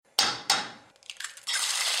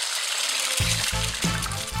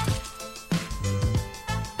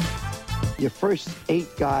Your first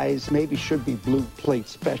 8 guys maybe should be blue plate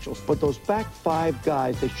specials, but those back 5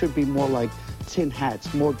 guys, they should be more like tin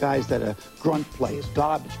hats, more guys that are grunt players,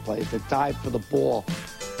 garbage players that dive for the ball.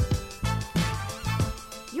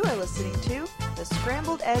 You are listening to the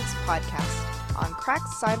Scrambled Eggs podcast on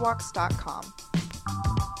cracksidewalks.com.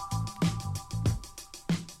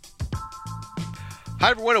 Hi,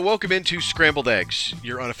 everyone, and welcome into Scrambled Eggs,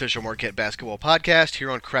 your unofficial Marquette basketball podcast here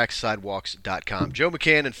on cracksidewalks.com. Joe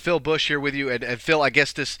McCann and Phil Bush here with you. And Phil, I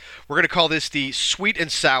guess we're going to call this the Sweet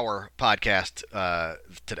and Sour podcast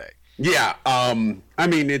today. Yeah. I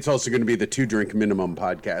mean, it's also going to be the 2-drink minimum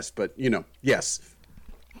podcast, but, yes.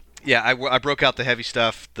 Yeah, I broke out the heavy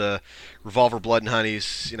stuff, the Revolver Blood and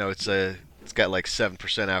Honeys. It's got like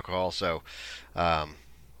 7% alcohol, so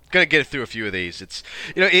gonna get through a few of these.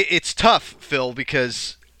 It's tough, Phil,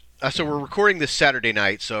 because so we're recording this Saturday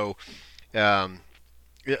night, so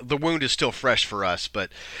the wound is still fresh for us, but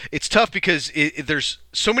it's tough because there's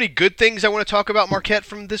so many good things I want to talk about Marquette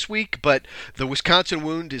from this week, but the Wisconsin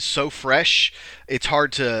wound is so fresh, it's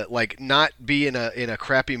hard to not be in a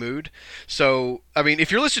crappy mood. So, I mean,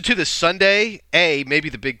 if you're listening to this Sunday, maybe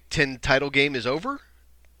the Big Ten title game is over.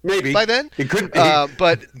 Maybe by then it could,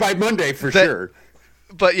 but by Monday for sure.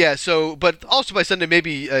 But yeah, but also by Sunday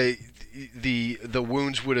maybe the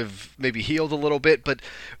wounds would have maybe healed a little bit. But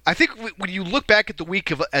I think when you look back at the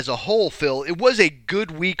week as a whole, Phil, it was a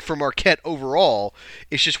good week for Marquette overall.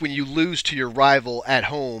 It's just when you lose to your rival at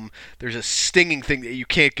home, there's a stinging thing that you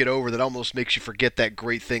can't get over that almost makes you forget that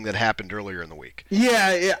great thing that happened earlier in the week.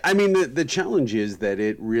 Yeah, I mean, the challenge is that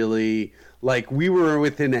it really, we were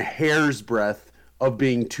within a hair's breadth of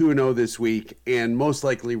being 2-0 this week and most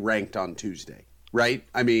likely ranked on Tuesday. Right?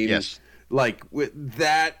 I mean, yes. With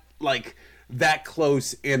that, that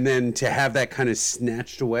close, and then to have that kind of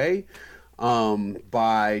snatched away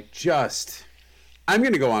by just, I'm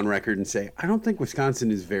going to go on record and say, I don't think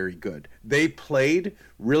Wisconsin is very good. They played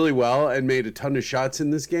really well and made a ton of shots in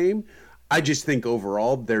this game. I just think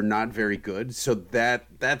overall they're not very good. So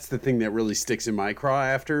that's the thing that really sticks in my craw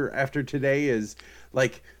after today is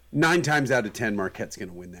 9 times out of 10, Marquette's going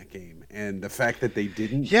to win that game. And the fact that they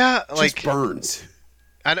didn't just burns.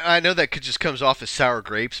 I know that just comes off as sour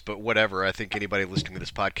grapes, but whatever. I think anybody listening to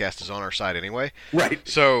this podcast is on our side anyway. Right.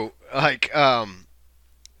 So,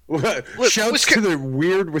 shouts to the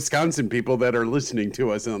weird Wisconsin people that are listening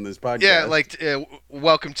to us on this podcast. Yeah,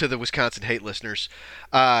 welcome to the Wisconsin hate listeners.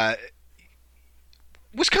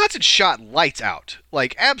 Wisconsin shot lights out,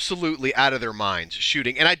 absolutely out of their minds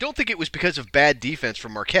shooting, and I don't think it was because of bad defense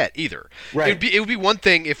from Marquette either. Right. It would be one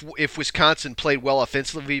thing if Wisconsin played well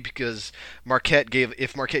offensively because Marquette gave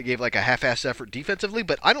a half-ass effort defensively,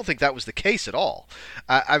 but I don't think that was the case at all.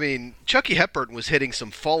 I mean, Chucky Hepburn was hitting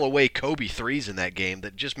some fall-away Kobe threes in that game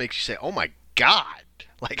that just makes you say, "Oh my God!"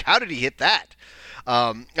 How did he hit that?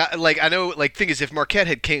 I know. Thing is, if Marquette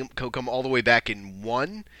had come all the way back and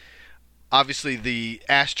won. Obviously, the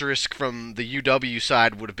asterisk from the UW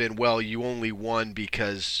side would have been, well, you only won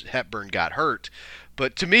because Hepburn got hurt.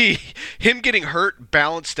 But to me, him getting hurt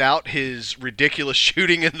balanced out his ridiculous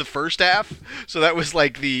shooting in the first half. So that was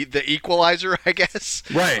the equalizer, I guess.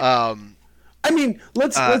 Right. I mean,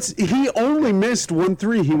 he only missed 1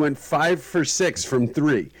 3. He went 5 for 6 from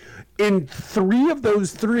 3. In 3 of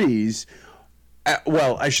those threes,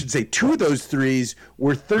 I should say 2 of those threes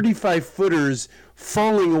were 35-footers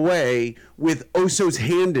falling away with Oso's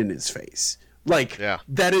hand in his face.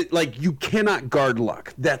 You cannot guard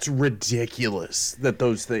luck. That's ridiculous that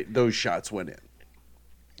those shots went in.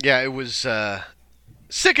 Yeah, it was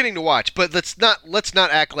sickening to watch, but let's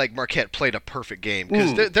not act like Marquette played a perfect game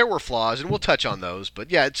because there were flaws and we'll touch on those.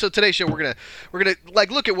 But yeah, so today's show we're gonna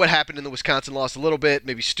look at what happened in the Wisconsin loss a little bit,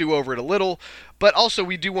 maybe stew over it a little, but also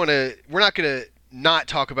we're not gonna not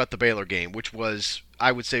talk about the Baylor game, which was,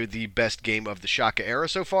 I would say, the best game of the Shaka era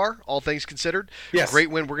so far, all things considered. Yes. Great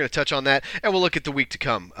win. We're going to touch on that, and we'll look at the week to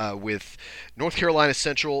come with North Carolina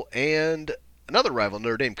Central and another rival,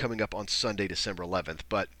 Notre Dame, coming up on Sunday, December 11th.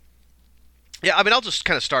 But, yeah, I mean, I'll just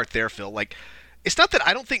kind of start there, Phil. It's not that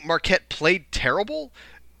I don't think Marquette played terrible,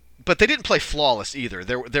 but they didn't play flawless either.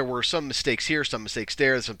 There were some mistakes here, some mistakes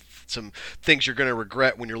there, some things you're going to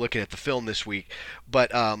regret when you're looking at the film this week.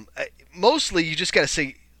 But mostly you just got to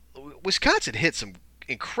say Wisconsin hit some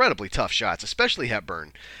incredibly tough shots, especially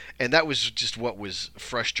Hepburn, and that was just what was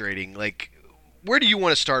frustrating. Where do you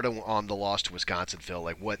want to start on the loss to Wisconsin, Phil?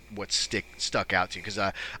 What stuck out to you? Because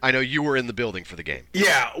I know you were in the building for the game.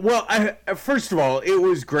 Yeah, well, first of all, it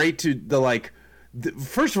was great to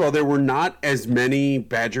first of all, there were not as many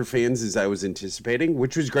Badger fans as I was anticipating,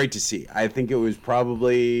 which was great to see. I think it was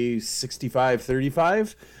probably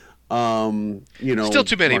 65-35. Still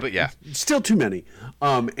too many, but yeah. Still too many.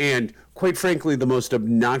 And quite frankly, the most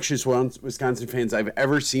obnoxious Wisconsin fans I've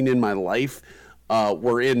ever seen in my life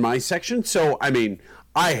were in my section. So, I mean,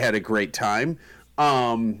 I had a great time.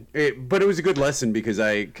 But it was a good lesson because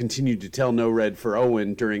I continued to tell No Red for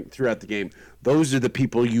Owen throughout the game. Those are the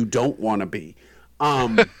people you don't want to be.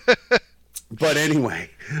 But anyway,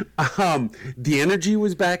 the energy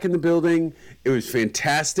was back in the building. It was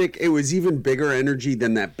fantastic. It was even bigger energy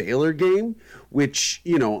than that Baylor game, which,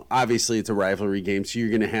 obviously it's a rivalry game, so you're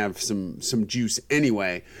going to have some juice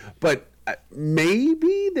anyway. But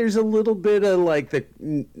maybe there's a little bit of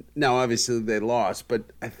now obviously they lost, but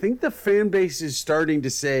I think the fan base is starting to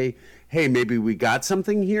say, hey, maybe we got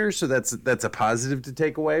something here. So that's a positive to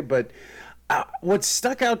take away. But what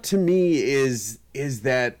stuck out to me is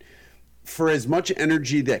that for as much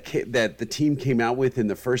energy that the team came out with in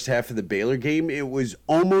the first half of the Baylor game, it was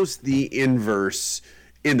almost the inverse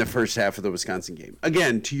in the first half of the Wisconsin game.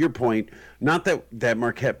 Again, to your point, not that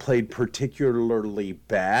Marquette played particularly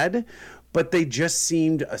bad, but they just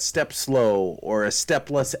seemed a step slow or a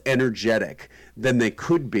step less energetic than they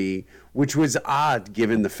could be, which was odd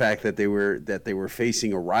given the fact that they were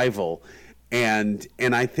facing a rival. And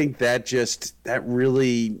I think that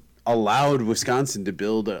really allowed Wisconsin to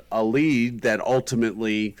build a lead that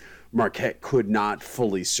ultimately Marquette could not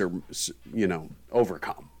fully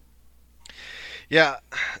overcome. Yeah,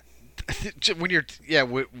 when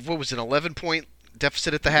what was it, 11-point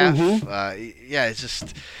deficit at the half? Mm-hmm.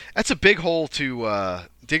 It's that's a big hole to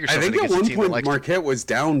dig yourself. I think at one point Marquette was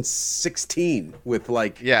down 16 with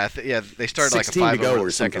they started like a 5 to go or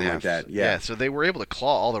the second half. Like that. Yeah, so they were able to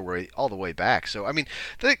claw all the way back. So I mean,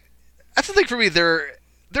 that's the thing for me. There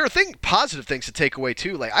are positive things to take away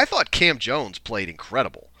too. Like I thought Cam Jones played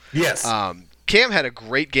incredible. Yes. Cam had a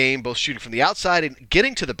great game, both shooting from the outside and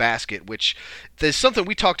getting to the basket, which is something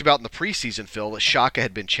we talked about in the preseason, Phil, that Shaka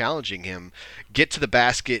had been challenging him. Get to the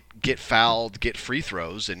basket, get fouled, get free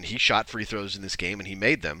throws, and he shot free throws in this game, and he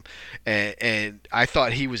made them. And I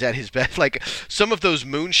thought he was at his best. Like some of those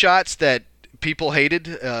moon shots that people hated,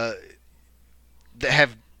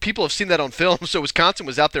 people have seen that on film, so Wisconsin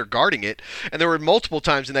was out there guarding it, and there were multiple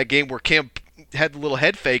times in that game where Cam had a little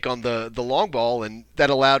head fake on the long ball, and that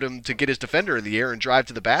allowed him to get his defender in the air and drive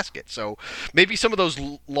to the basket. So maybe some of those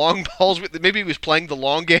long balls, maybe he was playing the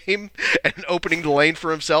long game and opening the lane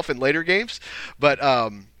for himself in later games. But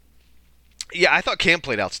I thought Cam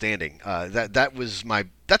played outstanding. That's my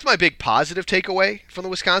big positive takeaway from the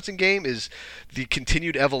Wisconsin game is the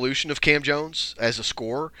continued evolution of Cam Jones as a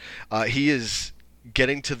scorer. He is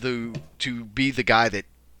getting to be the guy that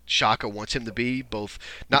Shaka wants him to be,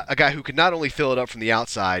 not a guy who can not only fill it up from the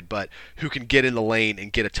outside, but who can get in the lane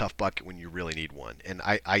and get a tough bucket when you really need one. And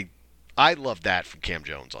I love that from Cam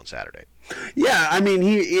Jones on Saturday. Yeah, I mean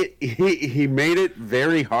he made it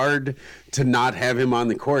very hard to not have him on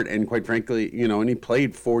the court, and quite frankly, and he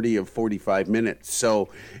played 40 of 45 minutes. So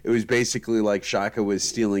it was basically like Shaka was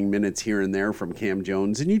stealing minutes here and there from Cam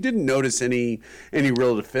Jones, and you didn't notice any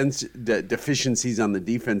real deficiencies on the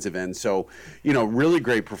defensive end. So, really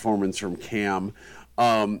great performance from Cam.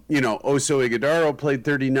 Oso Ighodaro played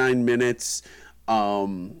 39 minutes.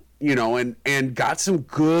 And got some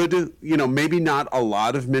good, maybe not a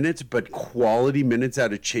lot of minutes, but quality minutes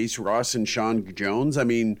out of Chase Ross and Sean Jones. I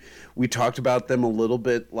mean, we talked about them a little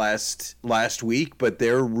bit last week, but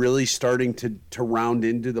they're really starting to round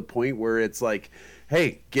into the point where it's like,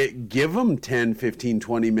 hey, give them 10, 15,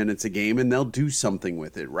 20 minutes a game and they'll do something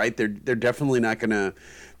with it, right? They're definitely not going to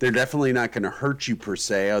hurt you per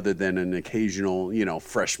se, other than an occasional,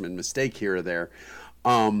 freshman mistake here or there.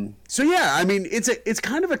 I mean, it's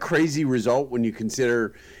kind of a crazy result when you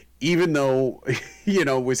consider, even though,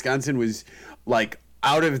 Wisconsin was like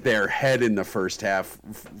out of their head in the first half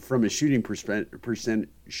from a shooting percentage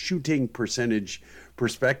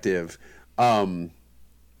perspective.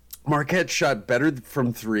 Marquette shot better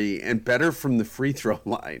from three and better from the free throw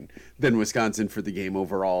line than Wisconsin for the game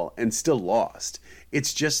overall, and still lost.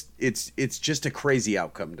 It's just a crazy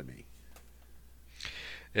outcome to me.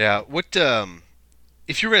 Yeah. What,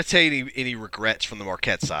 if you were going to take any regrets from the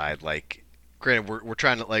Marquette side, like, granted, we're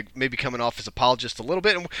trying to maybe coming off as apologists a little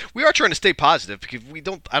bit, and we are trying to stay positive because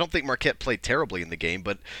I don't think Marquette played terribly in the game,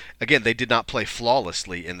 but again, they did not play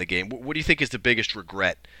flawlessly in the game. What do you think is the biggest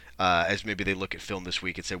regret as maybe they look at film this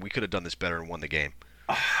week and say we could have done this better and won the game?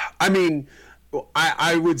 I mean,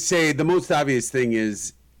 I would say the most obvious thing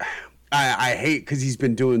is I hate because he's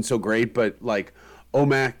been doing so great, but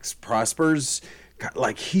Omax Prospers.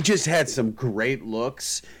 He just had some great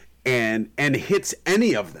looks and hits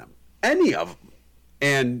any of them, and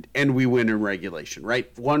we win in regulation, right?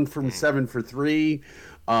 1 from 7 for 3.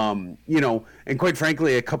 And quite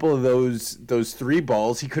frankly, a couple of those three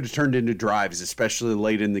balls he could have turned into drives, especially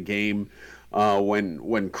late in the game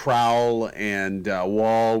when Crowell and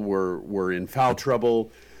Wall were in foul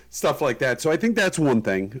trouble, stuff like that. So I think that's one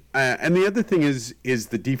thing. And the other thing is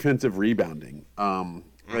the defensive rebounding.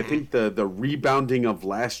 I think the rebounding of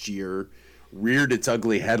last year reared its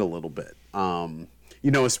ugly head a little bit.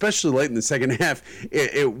 Especially late in the second half,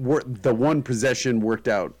 the one possession worked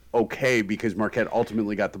out okay because Marquette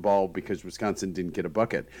ultimately got the ball because Wisconsin didn't get a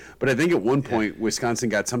bucket. But I think at one point Wisconsin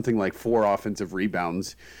got something like 4 offensive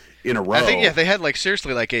rebounds in a row. I think they had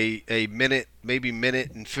seriously a minute, maybe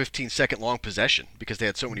minute and 15-second long possession because they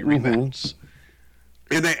had so many rebounds.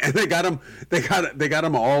 And they got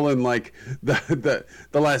them all in like the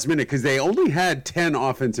last minute because they only had 10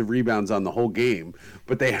 offensive rebounds on the whole game,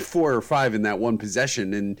 but they had 4 or 5 in that one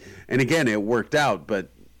possession, and again it worked out. But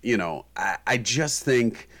I just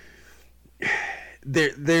think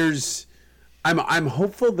I'm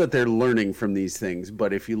hopeful that they're learning from these things.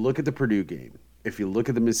 But if you look at the Purdue game, if you look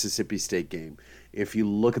at the Mississippi State game, if you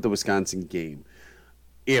look at the Wisconsin game,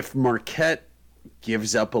 if Marquette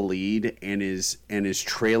gives up a lead and is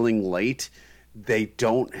trailing late, they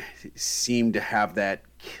don't seem to have that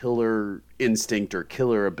killer instinct or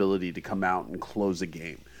killer ability to come out and close a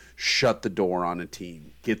game, shut the door on a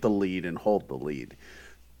team, get the lead and hold the lead.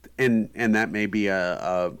 And that may be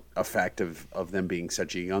a fact of them being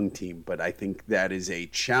such a young team, but I think that is a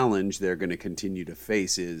challenge they're going to continue to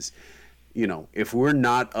face is, if we're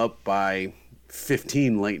not up by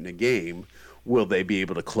 15 late in a game, will they be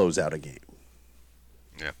able to close out a game?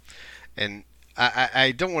 Yeah, and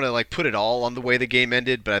I don't want to put it all on the way the game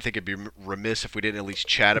ended, but I think it'd be remiss if we didn't at least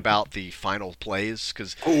chat about the final plays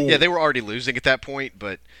because they were already losing at that point,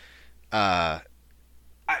 but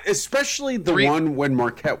especially the one when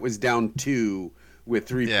Marquette was down 2 with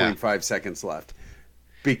 3.5 seconds left,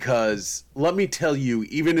 because let me tell you,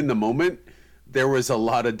 even in the moment, there was a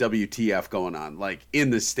lot of WTF going on,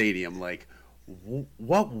 in the stadium,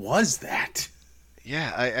 what was that?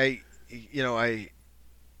 Yeah,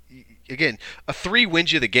 again, a 3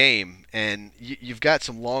 wins you the game, and you've got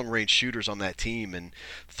some long-range shooters on that team, and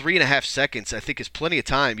 3.5 seconds, I think, is plenty of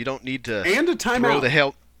time. You don't need to and a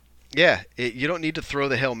timeout. You don't need to throw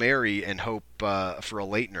the Hail Mary and hope for a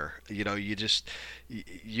Leitner.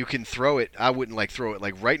 You can throw it. I wouldn't throw it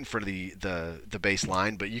right in front of the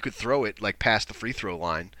baseline, but you could throw it past the free throw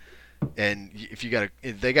line. And if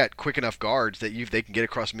they got quick enough guards that they can get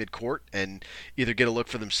across midcourt and either get a look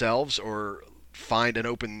for themselves or find an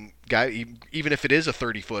open guy, even if it is a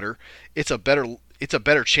 30-footer, it's a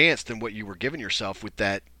better chance than what you were giving yourself with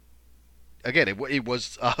that. Again, it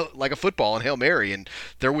was like a football on Hail Mary, and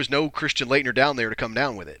there was no Christian Laettner down there to come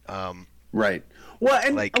down with it. Right. Well,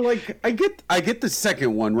 and I get the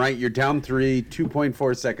second one, right? You're down 3,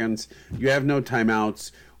 2.4 seconds. You have no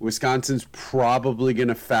timeouts. Wisconsin's probably going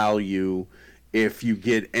to foul you if you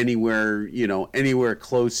get anywhere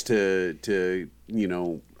close to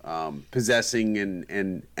possessing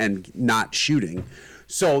and not shooting.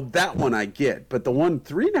 So that one I get, but the one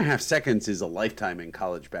 3.5 seconds is a lifetime in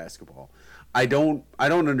college basketball. I don't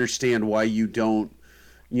understand why you don't,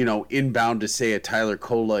 inbound to say a Tyler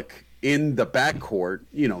Kolek in the backcourt,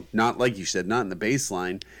 not like you said, not in the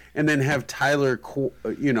baseline, and then have Tyler,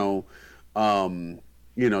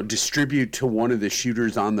 distribute to one of the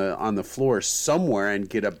shooters on the floor somewhere and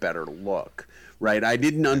get a better look, right? I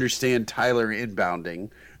didn't understand Tyler inbounding,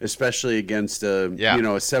 especially against a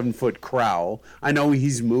 7-foot Crowell. I know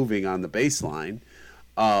he's moving on the baseline.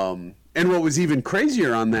 And what was even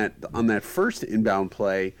crazier on that first inbound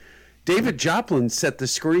play, David Joplin set the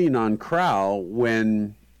screen on Crowell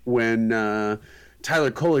when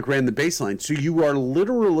Tyler Kolek ran the baseline. So you are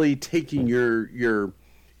literally taking your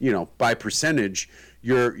by percentage,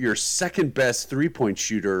 your second best 3-point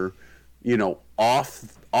shooter, off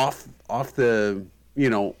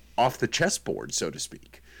the chessboard, so to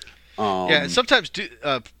speak. Sometimes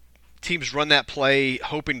teams run that play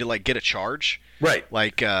hoping to like get a charge, right?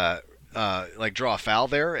 Like draw a foul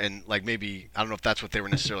there, and like maybe I don't know if that's what they were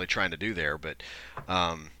necessarily trying to do there, but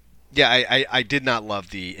I did not love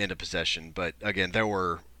the end of possession. But again, there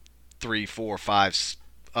were 3, 4, 5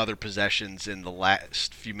 other possessions in the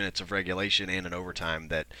last few minutes of regulation and in overtime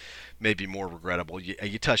that may be more regrettable.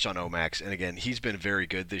 You touched on Omax, and again, he's been very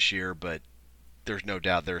good this year, but there's no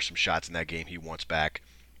doubt there are some shots in that game he wants back.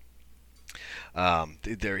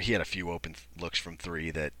 He had a few open looks from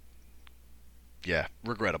 3 that,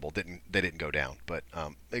 regrettable. They didn't go down. But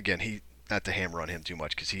again, not to hammer on him too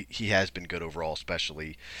much because he has been good overall,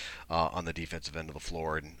 especially on the defensive end of the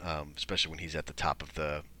floor, and especially when he's at the top of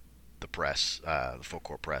the press, the full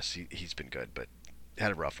court press. He's been good, but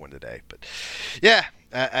had a rough one today. But yeah,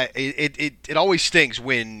 it always stings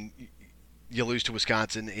when you lose to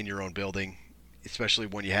Wisconsin in your own building, especially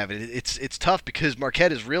when you have it. It's tough because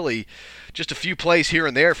Marquette is really just a few plays here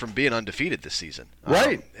and there from being undefeated this season.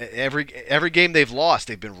 Right. Every game they've lost,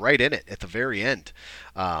 they've been right in it at the very end,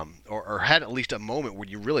 or had at least a moment when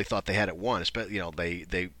you really thought they had it won. Especially,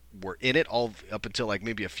 they were in it all up until like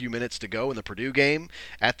maybe a few minutes to go in the Purdue game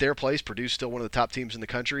at their place. Purdue's still one of the top teams in the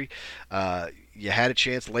country. You had a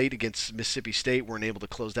chance late against Mississippi State, weren't able to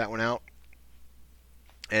close that one out.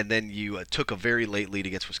 And then you took a very late lead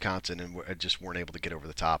against Wisconsin and just weren't able to get over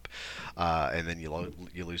the top. And then you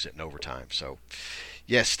lose it in overtime. So,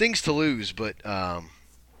 yeah, stings to lose. But,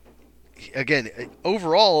 again,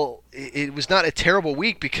 overall, it was not a terrible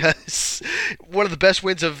week because one of the best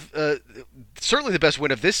wins of certainly the best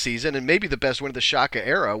win of this season and maybe the best win of the Shaka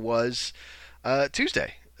era was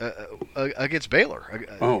Tuesday against Baylor.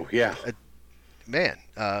 Oh, yeah. Man,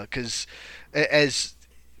 because as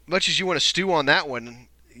much as you want to stew on that one,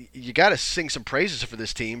 you got to sing some praises for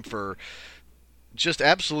this team for just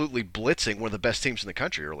absolutely blitzing one of the best teams in the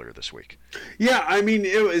country earlier this week. Yeah, I mean,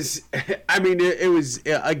 it was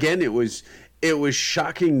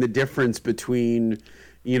shocking the difference between,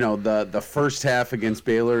 the first half against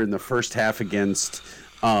Baylor and the first half against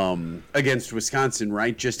Wisconsin,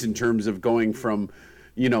 right? Just in terms of going from,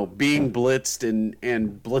 being blitzed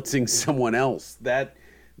and blitzing someone else. That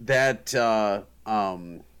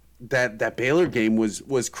Baylor game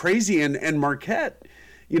was crazy, and Marquette,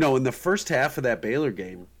 in the first half of that Baylor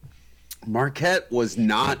game, Marquette was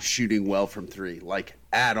not shooting well from three, like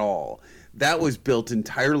at all. That was built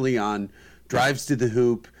entirely on drives to the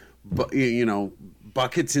hoop,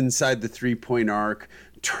 buckets inside the 3-point arc,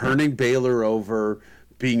 turning Baylor over,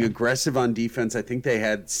 being aggressive on defense. I think they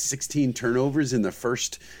had 16 turnovers in the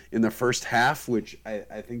first half, which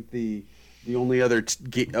I think the only other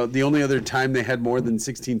time they had more than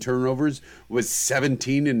 16 turnovers was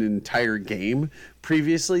 17 in an entire game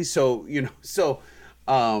previously. So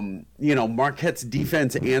Marquette's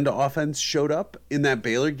defense and offense showed up in that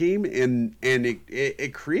Baylor game, and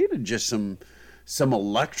it created just some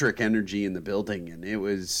electric energy in the building, and it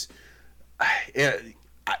was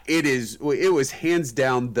hands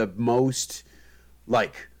down the most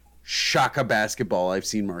like Shaka basketball I've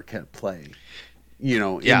seen Marquette play.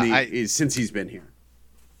 Since he's been here.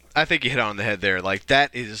 I think you hit on the head there. Like,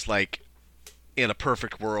 that is, like, in a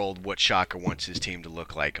perfect world, what Shaka wants his team to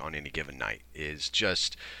look like on any given night is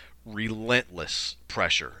just relentless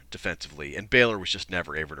pressure defensively. And Baylor was just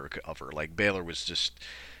never able to recover. Like, Baylor was just,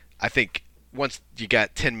 I think, once you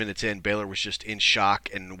got 10 minutes in, Baylor was just in shock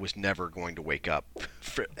and was never going to wake up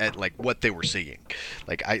at like what they were seeing.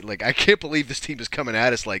 I can't believe this team is coming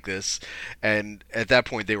at us like this. And at that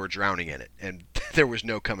point, they were drowning in it, and there was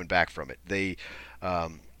no coming back from it. The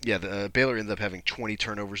Baylor ended up having 20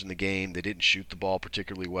 turnovers in the game. They didn't shoot the ball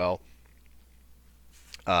particularly well,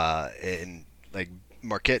 and like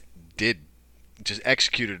Marquette did. Just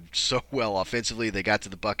executed so well offensively. They got to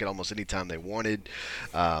the bucket almost any time they wanted.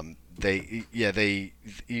 They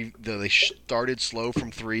started slow from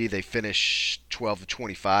three. They finished 12 to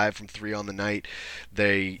 25 from three on the night.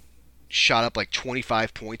 They shot up like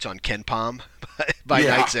 25 points on KenPom by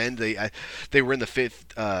night's end. They were in the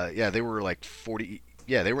fifth. They were like 40.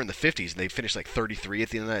 Yeah, they were in the 50s, and they finished like 33 at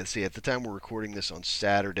the end of the night. See, at the time we're recording this on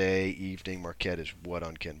Saturday evening, Marquette is what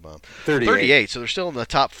on KenPom? 38. So they're still in the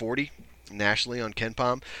top 40 nationally on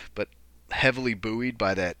KenPom, but heavily buoyed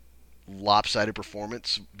by that lopsided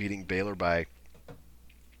performance, beating Baylor by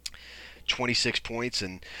 26 points,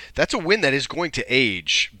 and that's a win that is going to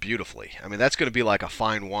age beautifully. I mean, that's going to be like a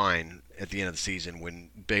fine wine at the end of the season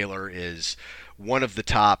when Baylor is one of the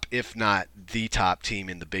top, if not the top team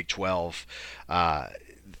in the Big 12.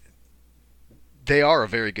 They are a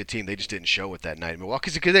very good team. They just didn't show it that night in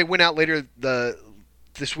Milwaukee because they went out later a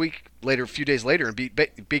few days later, and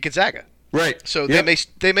beat Gonzaga. Right. So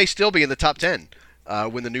they may still be in the top 10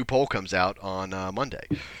 when the new poll comes out on Monday.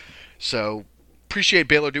 So appreciate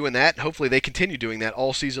Baylor doing that. Hopefully they continue doing that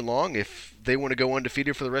all season long. If they want to go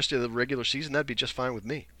undefeated for the rest of the regular season, that'd be just fine with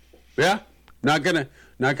me. Yeah, not gonna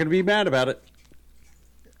be mad about it.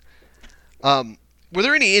 Were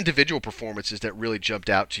there any individual performances that really jumped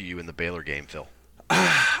out to you in the Baylor game, Phil?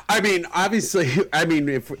 I mean, obviously,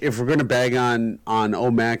 if we're going to bag on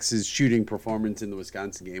Omax's shooting performance in the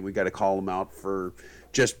Wisconsin game, we got to call him out for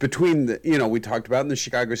just between the, we talked about in the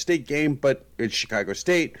Chicago State game, but it's Chicago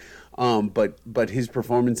State. But his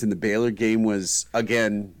performance in the Baylor game was,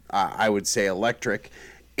 again, I would say electric.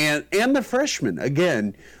 And the freshman,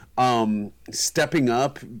 again, stepping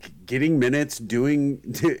up, getting minutes, doing,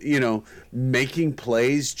 making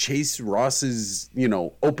plays. Chase Ross's,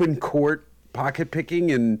 open court pocket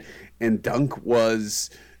picking and dunk was,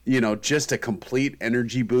 just a complete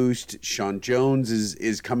energy boost. Sean Jones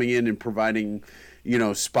is coming in and providing,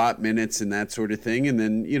 spot minutes and that sort of thing. And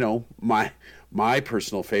then, my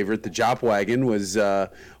personal favorite, the Jop Wagon,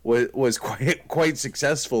 was quite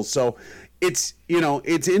successful. So it's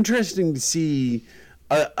interesting to see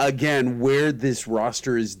again where this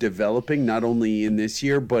roster is developing, not only in this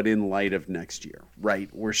year but in light of next year. Right,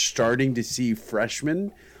 we're starting to see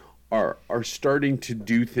freshmen are starting to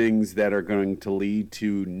do things that are going to lead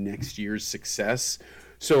to next year's success.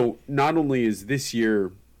 So not only is this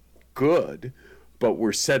year good, but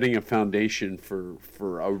we're setting a foundation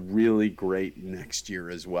for a really great next year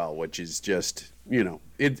as well, which is just,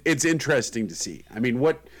 it's interesting to see. I mean,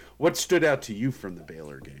 what stood out to you from the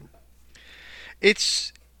Baylor game?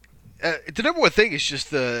 It's the number one thing is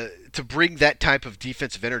just to bring that type of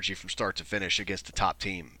defensive energy from start to finish against the top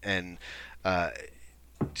team, and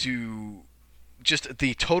to just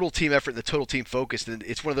the total team effort, the total team focus. And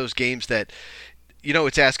it's one of those games that,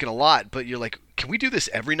 it's asking a lot, but you're like, can we do this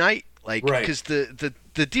every night? Like, because the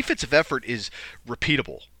defensive effort is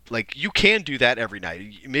repeatable. Like, you can do that every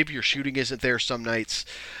night. Maybe your shooting isn't there some nights.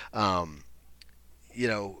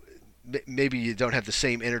 Maybe you don't have the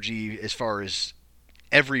same energy as far as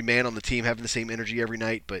every man on the team having the same energy every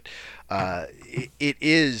night, but it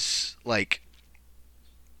is like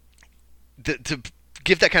to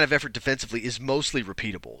give that kind of effort defensively is mostly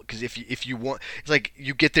repeatable, because if you want, it's like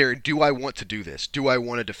you get there and do I want to do this? Do I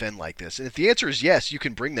want to defend like this? And if the answer is yes, you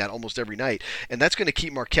can bring that almost every night, and that's going to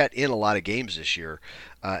keep Marquette in a lot of games this year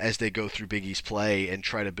as they go through Big East play and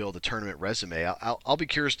try to build a tournament resume. I'll be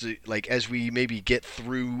curious to, like, as we maybe get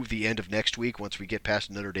through the end of next week, once we get past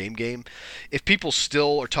the Notre Dame game, if people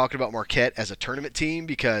still are talking about Marquette as a tournament team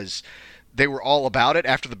because they were all about it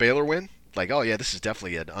after the Baylor win. Like, oh yeah, this is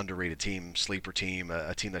definitely an underrated team, sleeper team,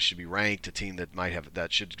 a team that should be ranked, a team that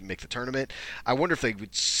should make the tournament. I wonder if they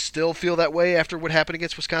would still feel that way after what happened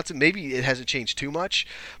against Wisconsin. Maybe it hasn't changed too much,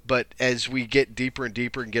 but as we get deeper and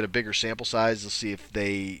deeper and get a bigger sample size, we'll see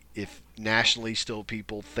if nationally still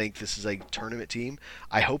people think this is a tournament team.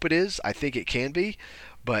 I hope it is. I think it can be,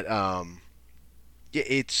 but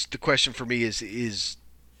it's the question for me is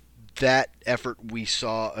that effort we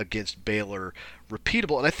saw against Baylor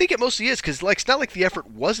repeatable? And I think it mostly is, because it's not like the effort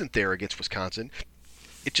wasn't there against Wisconsin.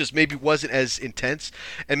 It just maybe wasn't as intense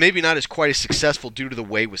and maybe not as quite as successful due to the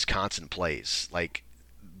way Wisconsin plays. Like,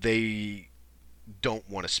 they don't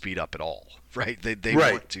want to speed up at all, right? They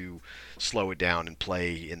want to slow it down and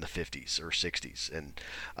play in the 50s or 60s. And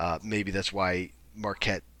maybe that's why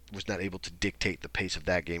Marquette was not able to dictate the pace of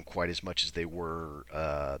that game quite as much as they were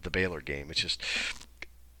the Baylor game. It's just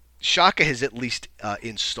Shaka has at least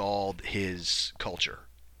installed his culture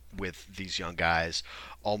with these young guys,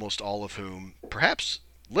 almost all of whom, perhaps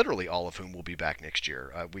literally all of whom, will be back next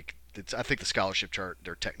year. I think the scholarship chart,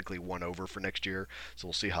 they're technically one over for next year, so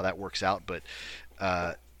we'll see how that works out. But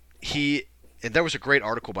and there was a great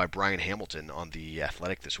article by Brian Hamilton on The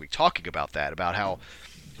Athletic this week talking about that, about how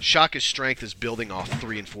Shaka's strength is building off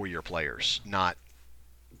 3- and 4-year players, not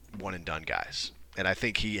one-and-done guys. And I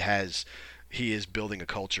think he is building a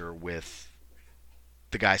culture with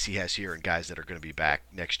the guys he has here and guys that are going to be back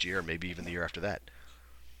next year, maybe even the year after that.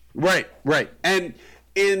 Right. And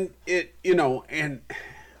it,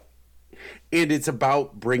 and it's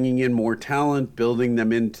about bringing in more talent, building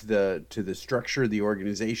them into the structure of the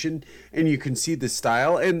organization, and you can see the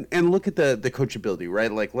style and look at the coachability,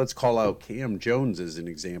 right? Like, let's call out Cam Jones as an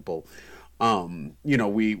example.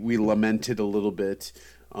 We lamented a little bit,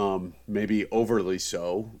 maybe overly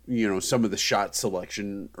so, some of the shot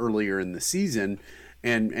selection earlier in the season,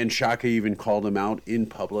 and Shaka even called him out in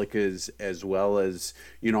public as well as,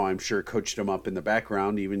 I'm sure coached him up in the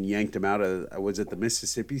background, even yanked him out of, was it the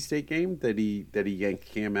Mississippi State game that he yanked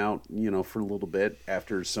Cam out, for a little bit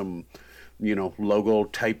after some, logo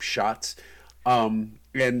type shots. And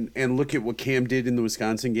look at what Cam did in the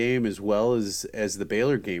Wisconsin game as well as the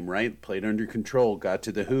Baylor game, right? Played under control, got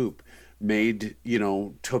to the hoop, made,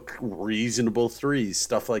 took reasonable threes,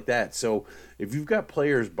 stuff like that. So if you've got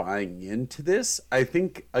players buying into this, I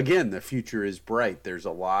think, again, the future is bright. There's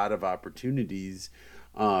a lot of opportunities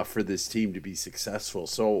for this team to be successful.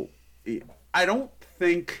 So I don't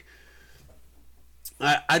think...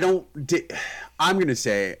 I'm going to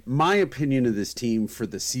say my opinion of this team for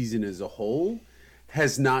the season as a whole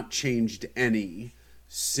has not changed any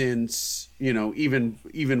since,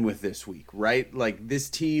 even with this week, right? Like, this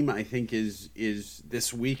team, I think is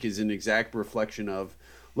this week is an exact reflection of,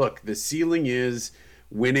 look, the ceiling is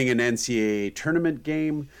winning an NCAA tournament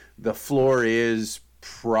game. The floor is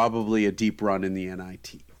probably a deep run in the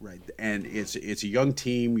NIT, right? And it's a young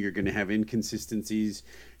team. You're going to have inconsistencies.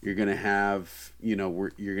 You're going to have, you're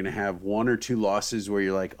going to have one or two losses where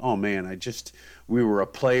you're like, oh man, we were a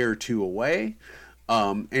play or two away.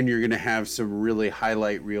 And you're going to have some really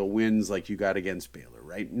highlight reel wins like you got against Baylor,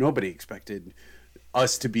 right? Nobody expected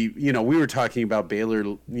us to be, we were talking about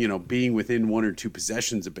Baylor, being within one or two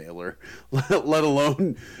possessions of Baylor, let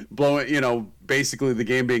alone blowing, basically the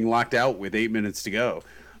game being locked out with 8 minutes to go.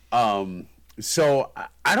 So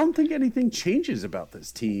I don't think anything changes about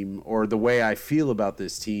this team or the way I feel about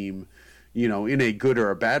this team, in a good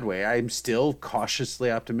or a bad way. I'm still cautiously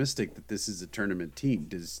optimistic that this is a tournament team.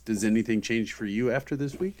 Does anything change for you after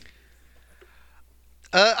this week?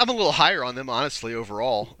 I'm a little higher on them, honestly,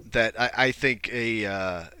 overall. That I think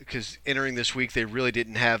because entering this week, they really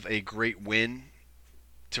didn't have a great win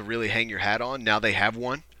to really hang your hat on. Now they have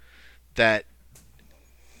one that,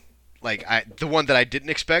 the one that I didn't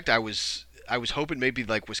expect. I was hoping maybe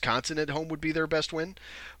like Wisconsin at home would be their best win,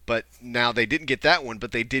 but now they didn't get that one,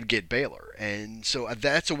 but they did get Baylor, and so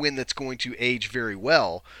that's a win that's going to age very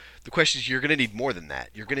well. The question is, you're going to need more than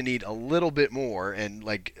that. You're going to need a little bit more, and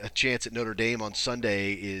like a chance at Notre Dame on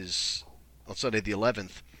Sunday the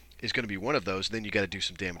 11th is going to be one of those. Then you got to do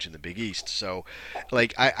some damage in the Big East. So,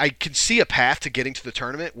 I can see a path to getting to the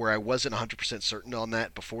tournament where I wasn't 100% certain on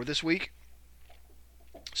that before this week.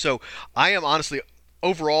 So I am honestly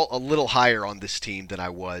overall a little higher on this team than I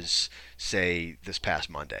was, say, this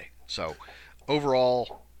past Monday. So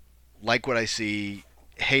overall, like what I see.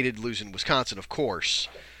 Hated losing Wisconsin, of course.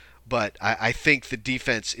 But I think the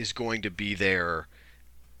defense is going to be there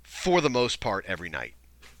for the most part every night.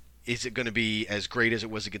 Is it going to be as great as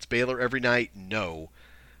it was against Baylor every night? No.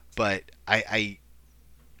 But I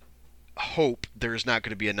hope there's not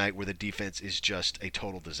going to be a night where the defense is just a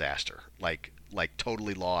total disaster. Like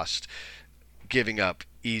totally lost, giving up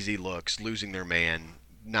easy looks, losing their man,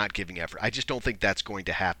 not giving effort. I just don't think that's going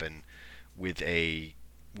to happen with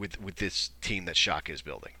this team that Shaka is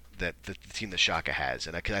building. That the team that Shaka has,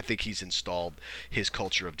 and I think he's installed his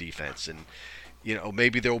culture of defense. And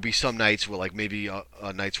maybe there will be some nights where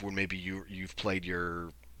nights where maybe you've played your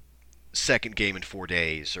second game in 4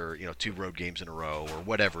 days, or 2 road games in a row, or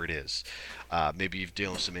whatever it is. Maybe you've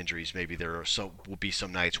dealt with some injuries. Maybe will be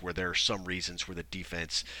some nights where there are some reasons where the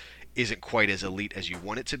defense isn't quite as elite as you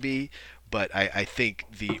want it to be. But I think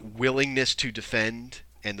the willingness to defend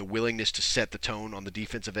and the willingness to set the tone on the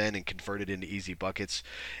defensive end and convert it into easy buckets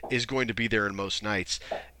is going to be there in most nights.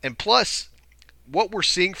 And plus, what we're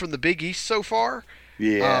seeing from the Big East so far,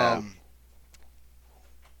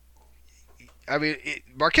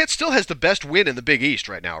 Marquette still has the best win in the Big East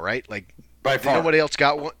right now, right? By far. Nobody else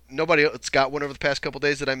got one. Nobody else got one over the past couple of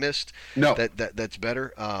days that I missed. No, that's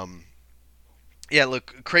better.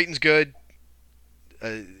 Look, Creighton's good.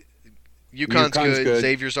 UConn's good.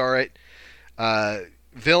 Xavier's all right.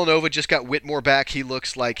 Villanova just got Whitmore back. He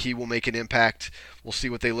looks like he will make an impact. We'll see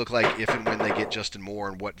what they look like if and when they get Justin Moore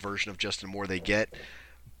and what version of Justin Moore they get.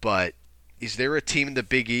 But is there a team in the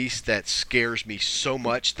Big East that scares me so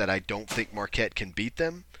much that I don't think Marquette can beat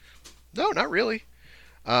them? No, not really.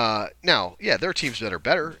 Now, there are teams that are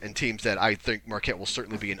better and teams that I think Marquette will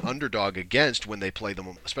certainly be an underdog against when they play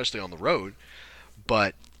them, especially on the road.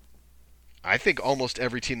 But I think almost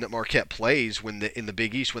every team that Marquette plays in the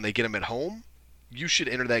Big East, when they get them at home, you should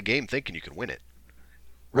enter that game thinking you can win it.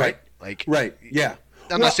 Right? Right. Yeah.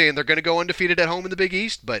 I'm not saying they're going to go undefeated at home in the Big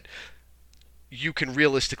East, but you can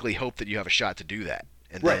realistically hope that you have a shot to do that.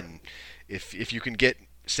 And then if you can get,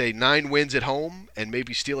 say, 9 wins at home and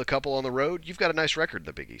maybe steal a couple on the road, you've got a nice record in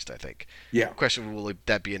the Big East, I think. Yeah. The question, will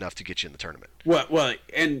that be enough to get you in the tournament? Well,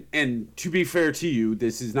 and to be fair to you,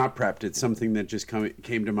 this is not prepped. It's something that just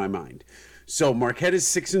came to my mind. So Marquette is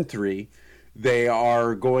 6-3. They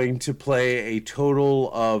are going to play a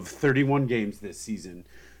total of 31 games this season.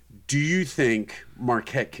 Do you think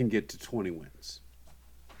Marquette can get to 20 wins?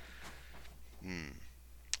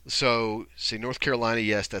 So, say North Carolina,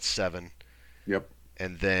 yes, that's 7. Yep.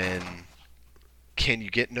 And then can you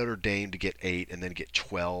get Notre Dame to get 8 and then get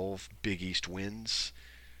 12 Big East wins?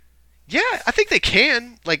 Yeah, I think they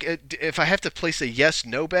can. If I have to place a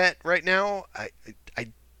yes-no bet right now,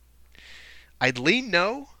 I'd lean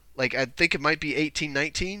no. I think it might be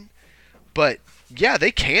 18-19, but yeah,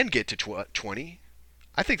 they can get to 20.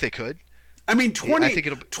 I think they could. I mean, 20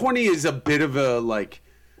 is a bit of a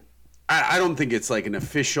I don't think it's an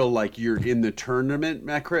official you're in the tournament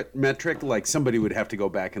metric. Somebody would have to go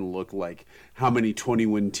back and look how many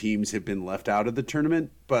 20-win teams have been left out of the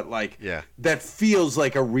tournament. But that feels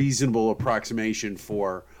like a reasonable approximation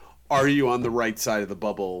for are you on the right side of the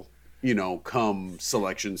bubble? Come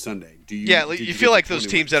Selection Sunday, you feel like those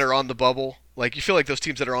teams that are on the bubble. Like you feel like those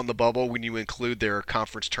teams that are on the bubble, when you include their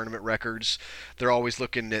conference tournament records, they're always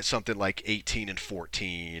looking at something like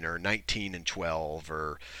 18-14 or 19-12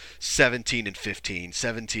 or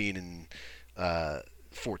 17-15,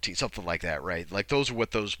 17-14, something like that, right? Like those are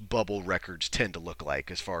what those bubble records tend to look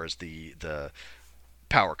like as far as the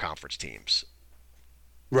power conference teams.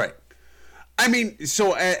 Right. I mean,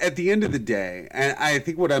 so at the end of the day, and I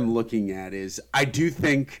think what I'm looking at is I do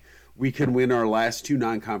think we can win our last 2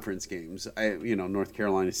 non-conference games. North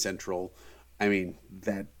Carolina Central, I mean,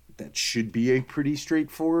 that should be a pretty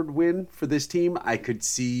straightforward win for this team. I could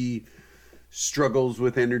see struggles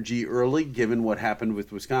with energy early, given what happened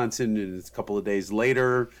with Wisconsin and it's a couple of days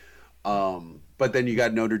later. But then you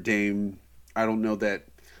got Notre Dame. I don't know that,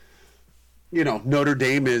 Notre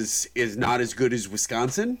Dame is not as good as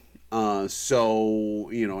Wisconsin. And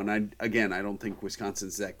I don't think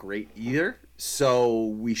Wisconsin's that great either. So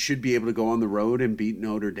we should be able to go on the road and beat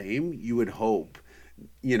Notre Dame, you would hope,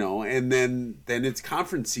 and then it's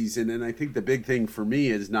conference season. And I think the big thing for me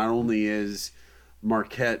is not only is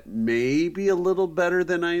Marquette maybe a little better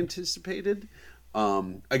than I anticipated.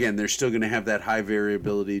 Again, they're still going to have that high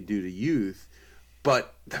variability due to youth,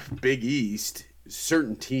 but the Big East,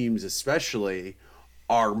 certain teams especially,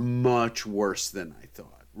 are much worse than I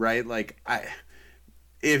thought. Right, like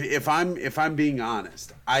if I'm being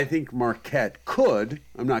honest, I think Marquette could.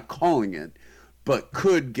 I'm not calling it, but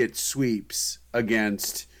could get sweeps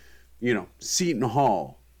against, Seton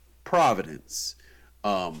Hall, Providence.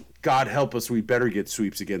 God help us, we better get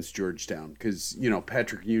sweeps against Georgetown because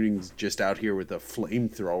Patrick Ewing's just out here with a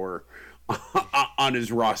flamethrower on his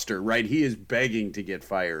roster. Right, he is begging to get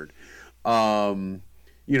fired. DePaul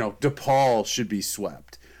should be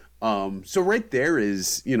swept. So right there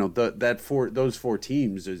is, those 4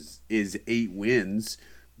 teams is 8 wins.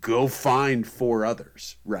 Go find 4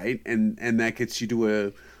 others, right? And that gets you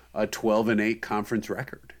to a 12-8 conference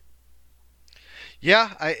record.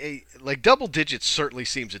 Yeah, I like double digits certainly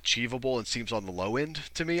seems achievable and seems on the low end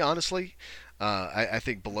to me, honestly. I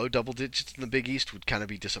think below double digits in the Big East would kind of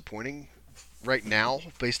be disappointing right now,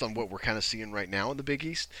 based on what we're kind of seeing right now in the Big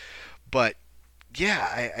East. But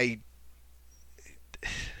yeah,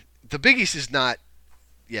 the Big East is not.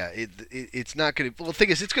 Yeah, it's not going to. Well, the thing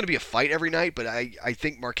is, it's going to be a fight every night. But I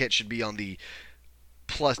think Marquette should be on the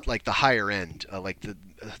plus, like the higher end, like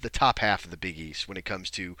the top half of the Big East when it comes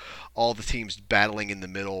to all the teams battling in the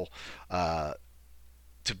middle to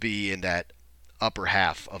be in that upper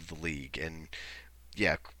half of the league. And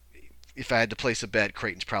yeah, if I had to place a bet,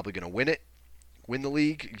 Creighton's probably going to win the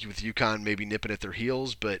league, with UConn maybe nipping at their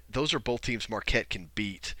heels. But those are both teams Marquette can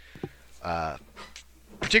beat.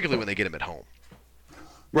 Particularly when they get them at home.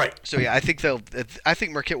 Right. So yeah, I think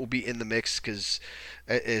Marquette will be in the mix because,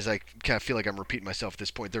 as I kind of feel like I'm repeating myself at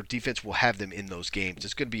this point, their defense will have them in those games.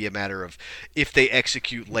 It's going to be a matter of if they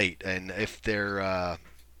execute late and if they're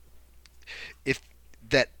if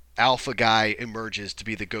that alpha guy emerges to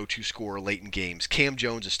be the go-to scorer late in games. Cam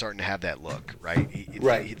Jones is starting to have that look, right?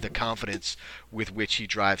 The confidence with which he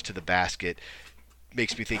drives to the basket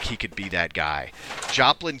makes me think he could be that guy.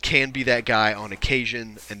 Joplin can be that guy on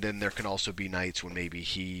occasion, and then there can also be nights when maybe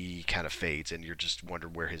he kind of fades and you're just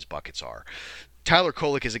wondering where his buckets are. Tyler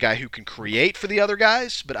Kolek is a guy who can create for the other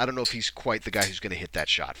guys, but I don't know if he's quite the guy who's going to hit that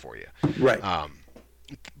shot for you. Right.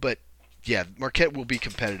 But yeah, Marquette will be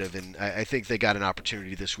competitive, and I think they got an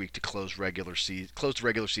opportunity this week to close the regular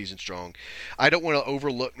season strong. I don't want to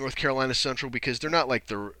overlook North Carolina Central because they're not like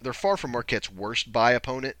they're far from Marquette's worst bye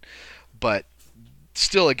opponent, but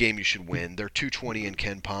still a game you should win. They're 220 in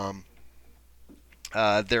Ken Pom.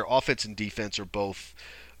 Their offense and defense are both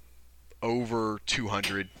over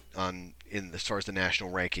 200 as far as the national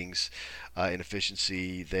rankings in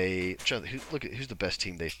efficiency. Look at who's the best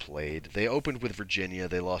team they've played. They opened with Virginia.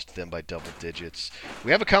 They lost to them by double digits.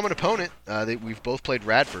 We have a common opponent. We've both played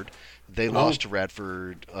Radford. They lost to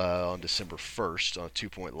Radford on December 1st on a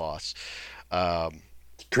 2-point loss.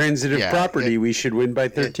 Transitive property. We should win by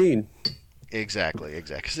 13. Exactly.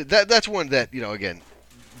 So that's one that, again,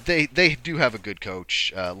 they do have a good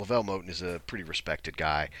coach. Lavelle Moten is a pretty respected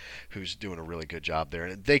guy who's doing a really good job there.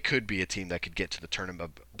 And they could be a team that could get to the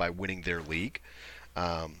tournament by winning their league.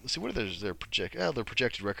 Let's see, what is their projected? Their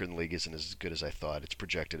projected record in the league isn't as good as I thought. It's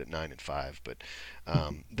projected at 9-5, but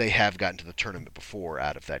they have gotten to the tournament before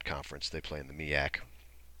out of that conference. They play in the MEAC.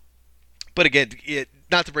 But again,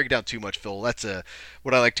 not to break it down too much, Phil, that's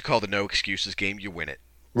what I like to call the no excuses game. You win it.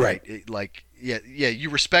 Right. You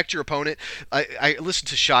respect your opponent. I listened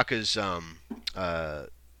to Shaka's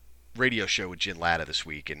radio show with Jin Latta this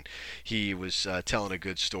week, and he was telling a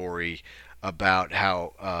good story about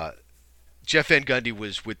how Jeff Van Gundy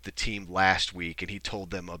was with the team last week, and he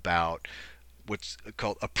told them about what's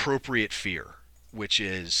called appropriate fear, which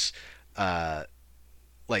is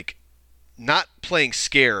like not playing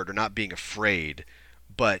scared or not being afraid,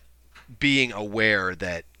 but being aware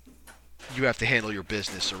that you have to handle your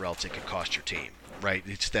business or else it could cost your team. Right?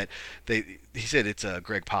 It's that he said it's a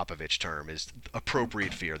Greg Popovich term, is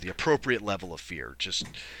appropriate fear, the appropriate level of fear. Just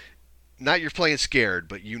not you're playing scared,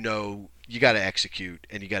 but you got to execute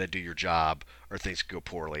and you got to do your job or things could go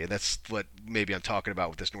poorly. And that's what maybe I'm talking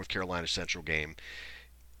about with this North Carolina Central game.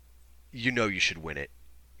 You should win it.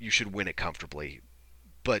 You should win it comfortably,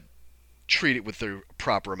 but treat it with the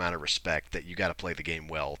proper amount of respect that you got to play the game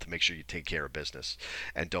well to make sure you take care of business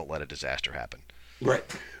and don't let a disaster happen.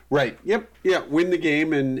 Right. Yep. Yeah. Win the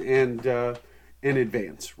game and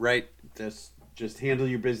advance. Right. Just handle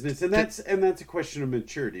your business, and that's a question of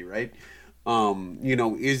maturity, right?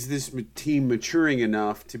 Is this team maturing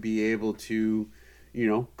enough to be able to,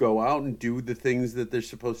 go out and do the things that they're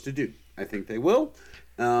supposed to do? I think they will,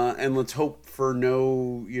 and let's hope for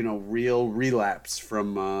no, real relapse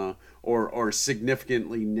from or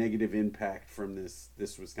significantly negative impact from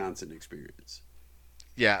this Wisconsin experience.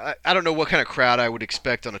 Yeah, I don't know what kind of crowd I would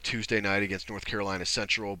expect on a Tuesday night against North Carolina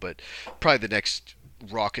Central, but probably the next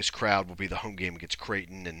raucous crowd will be the home game against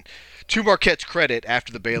Creighton. And to Marquette's credit,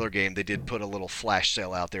 after the Baylor game, they did put a little flash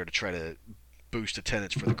sale out there to try to boost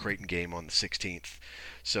attendance for the Creighton game on the 16th.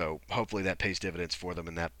 So hopefully that pays dividends for them,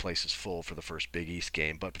 and that place is full for the first Big East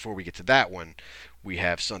game. But before we get to that one, we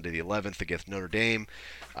have Sunday the 11th against Notre Dame.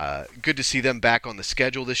 Good to see them back on the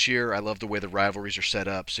schedule this year. I love the way the rivalries are set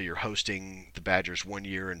up. So you're hosting the Badgers one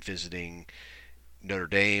year and visiting Notre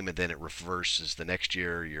Dame, and then it reverses the next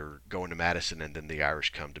year. You're going to Madison, and then the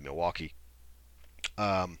Irish come to Milwaukee.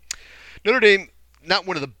 Notre Dame,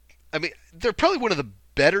 they're probably one of the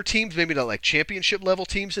better teams, maybe not like championship level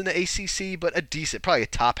teams in the ACC, but probably a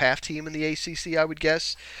top half team in the ACC, I would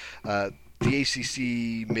guess. The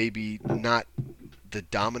ACC maybe not the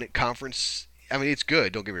dominant conference. I mean, it's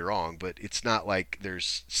good, don't get me wrong, but it's not like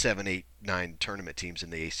there's 7, 8, 9 tournament teams in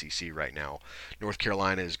the ACC right now. North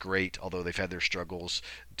Carolina is great, although they've had their struggles.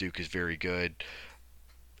 Duke is very good.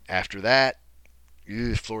 After that,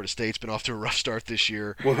 Florida State's been off to a rough start this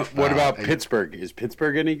year. What about Pittsburgh? Is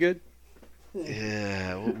Pittsburgh any good?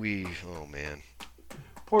 Yeah, oh man,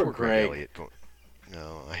 poor Greg Greg. Elliott.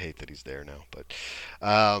 No, I hate that he's there now, but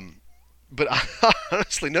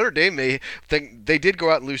honestly, Notre Dame they did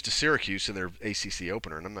go out and lose to Syracuse in their ACC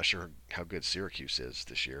opener, and I'm not sure how good Syracuse is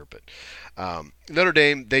this year. But Notre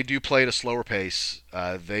Dame, they do play at a slower pace.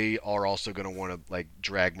 They are also going to want to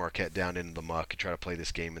drag Marquette down into the muck and try to play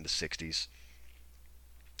this game in the 60s.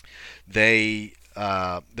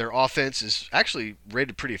 Their offense is actually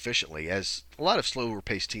rated pretty efficiently, as a lot of slower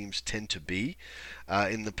paced teams tend to be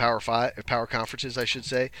in the power conferences, I should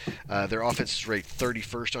say. Their offense is rated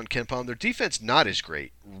 31st on KenPom. Their defense not as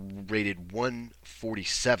great, rated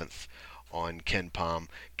 147th on KenPom.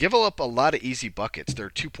 Give up a lot of easy buckets. Their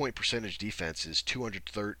 2-point percentage defense is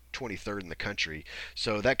 223rd in the country.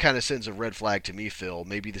 So that kind of sends a red flag to me, Phil.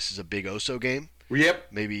 Maybe this is a big Oso game. Yep.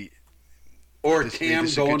 Maybe. Or Cam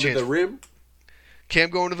going to the rim.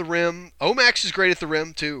 Cam going to the rim. Omax is great at the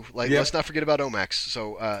rim too. Yep. Let's not forget about Omax.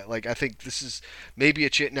 So, I think this is maybe a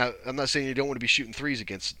chance. Now, I'm not saying you don't want to be shooting threes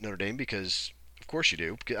against Notre Dame, because of course you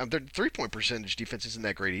do. Their 3-point percentage defense isn't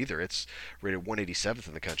that great either. It's rated 187th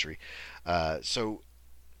in the country. So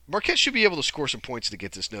Marquette should be able to score some points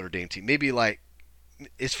against this Notre Dame team. Maybe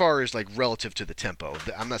as far as relative to the tempo.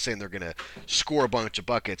 I'm not saying they're going to score a bunch of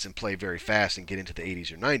buckets and play very fast and get into the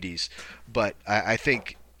 80s or 90s, but I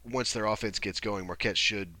think once their offense gets going, Marquette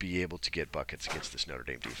should be able to get buckets against this Notre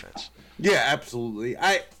Dame defense. Yeah, absolutely.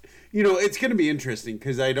 It's going to be interesting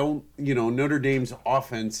because Notre Dame's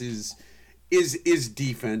offense is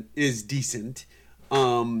decent. It's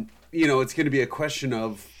going to be a question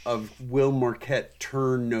of will Marquette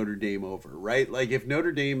turn Notre Dame over, right? If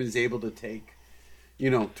Notre Dame is able to take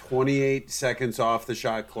 28 seconds off the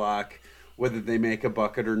shot clock, whether they make a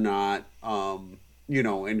bucket or not,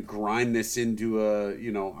 and grind this into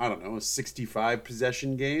a 65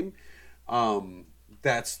 possession game.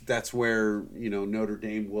 That's where, Notre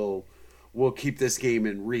Dame will keep this game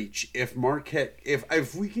in reach. If Marquette,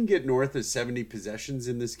 if we can get north of 70 possessions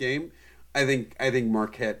in this game, I think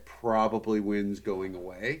Marquette probably wins going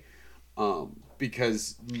away,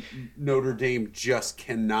 because Notre Dame just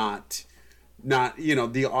cannot.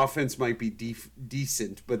 The offense might be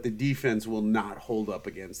decent, but the defense will not hold up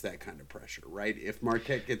against that kind of pressure, right? If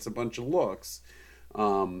Marquette gets a bunch of looks,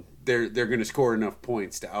 they're going to score enough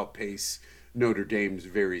points to outpace Notre Dame's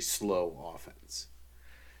very slow offense.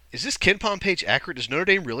 Is this KenPom page accurate? Does Notre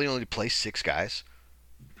Dame really only play 6 guys?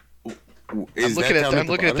 I'm looking at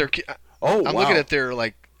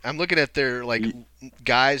their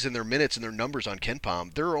guys and their minutes and their numbers on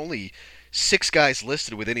KenPom. There are only 6 guys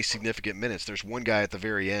listed with any significant minutes. There's one guy at the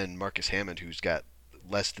very end, Marcus Hammond, who's got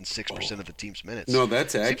less than 6% of the team's minutes. No,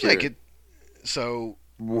 that's accurate. Seems like it. So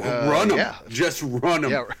run them. Yeah. Just run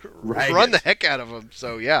them. Yeah, run the heck out of them.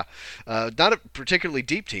 So yeah, not a particularly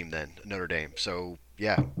deep team then, Notre Dame. So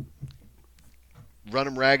yeah, run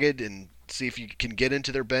them ragged and see if you can get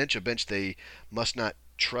into their bench, a bench they must not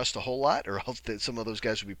trust a whole lot, or else some of those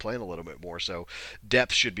guys would be playing a little bit more. So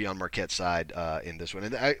depth should be on Marquette's side in this one.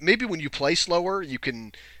 And maybe when you play slower, you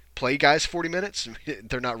can play guys 40 minutes.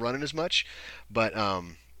 They're not running as much. But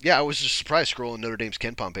yeah, I was just surprised scrolling Notre Dame's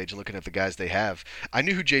KenPom page and looking at the guys they have. I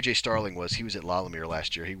knew who J.J. Starling was. He was at Lalamere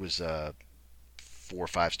last year. He was 4 or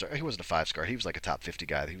 5 star. He wasn't a 5-star. He was like a top 50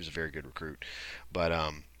 guy. He was a very good recruit.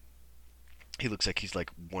 But he looks like he's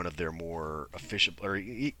like one of their more efficient, or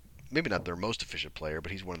maybe not their most efficient player,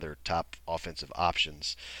 but he's one of their top offensive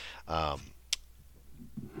options.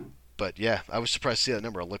 But yeah, I was surprised to see that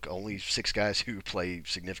number. Look, only 6 guys who play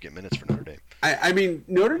significant minutes for Notre Dame. I mean,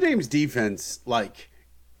 Notre Dame's defense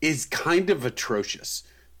is kind of atrocious.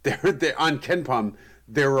 They're on KenPom.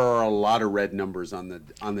 There are a lot of red numbers on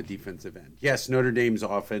the defensive end. Yes, Notre Dame's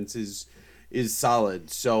offense is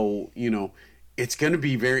solid. So it's going to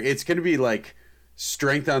be like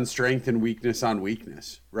strength on strength and weakness on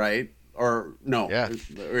weakness, right? Or no, yeah,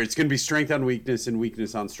 or it's going to be strength on weakness and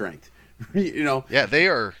weakness on strength. Yeah, they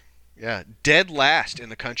are. Yeah, dead last in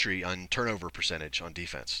the country on turnover percentage on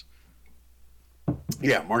defense.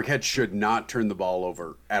 Yeah, Marquette should not turn the ball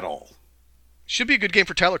over at all. Should be a good game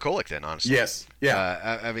for Tyler Kolek then, honestly. Yes.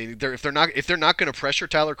 Yeah. I mean, if they're not going to pressure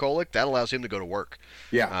Tyler Kolek, that allows him to go to work.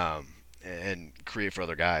 Yeah. And create for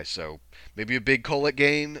other guys. So maybe a big Kolek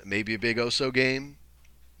game, maybe a big Oso game,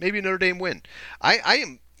 maybe a Notre Dame win.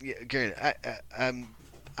 I'm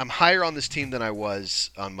higher on this team than I was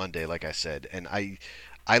on Monday, like I said, and I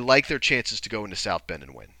like their chances to go into South Bend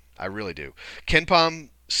and win. I really do. KenPom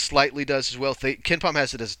slightly does as well. KenPom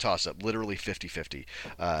has it as a toss-up, literally 50-50.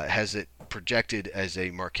 Has it projected as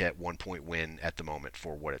a Marquette 1-point win at the moment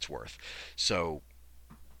for what it's worth. So,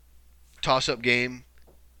 toss-up game.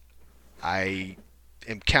 I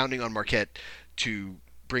am counting on Marquette to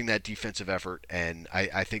bring that defensive effort, and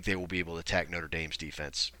I think they will be able to attack Notre Dame's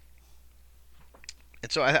defense.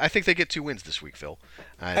 And so I think they get 2 wins this week, Phil.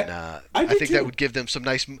 And I think that would give them some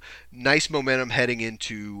nice momentum heading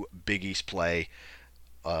into Big East play,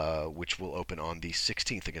 which will open on the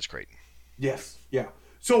 16th against Creighton. Yes, yeah.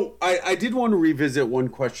 So I did want to revisit one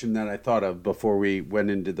question that I thought of before we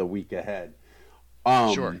went into the week ahead.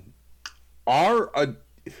 Sure.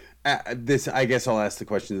 This, I guess I'll ask the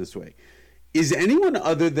question this way. Is anyone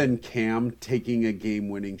other than Cam taking a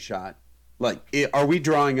game-winning shot? Are we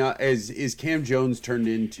drawing out, is Cam Jones turned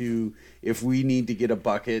into, if we need to get a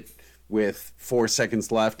bucket with 4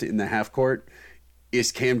 seconds left in the half court,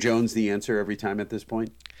 is Cam Jones the answer every time at this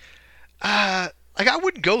point? I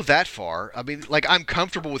wouldn't go that far. I mean, I'm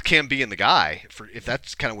comfortable with Cam being the guy, if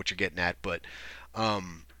that's kind of what you're getting at, but I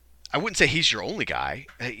wouldn't say he's your only guy.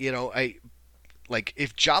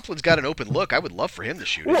 If Joplin's got an open look, I would love for him to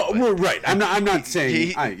shoot it. Well, right. I'm not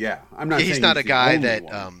saying. I'm not. He's saying not he's a guy that.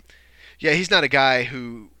 One. He's not a guy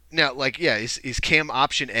who now. Is Cam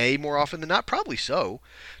option A more often than not? Probably so.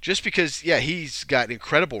 Just because, he's got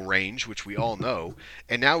incredible range, which we all know,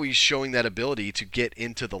 and now he's showing that ability to get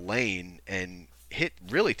into the lane and hit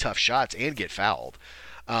really tough shots and get fouled.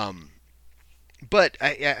 But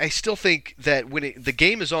I still think that when the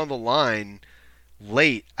game is on the line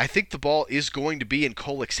late, I think the ball is going to be in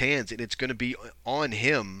Kolek's hands, and it's going to be on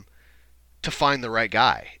him to find the right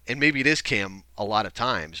guy. And maybe it is Cam a lot of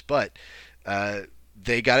times, but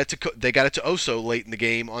they got it to Oso late in the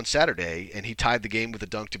game on Saturday, and he tied the game with a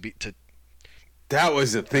dunk to that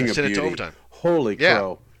was a thing of send beauty. It to overtime. Holy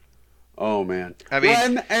crow. Oh man. I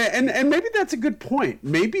mean, and maybe that's a good point.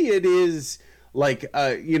 Maybe it is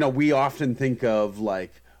we often think of all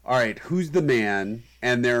right, who's the man?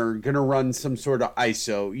 And they're going to run some sort of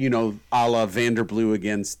ISO, a la Vanderblue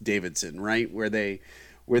against Davidson, right? Where they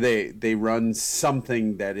run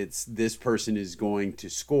something that it's this person is going to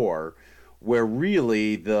score, where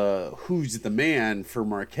really the who's the man for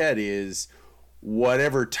Marquette is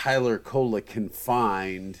whatever Tyler Kolek can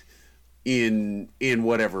find in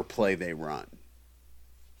whatever play they run.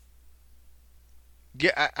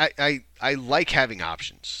 Yeah, I like having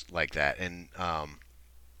options like that, and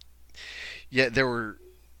there were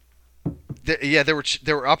There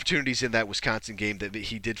were opportunities in that Wisconsin game that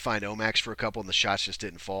he did find Omax for a couple, and the shots just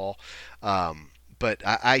didn't fall. But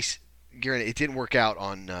Garen, it didn't work out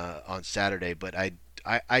on Saturday. But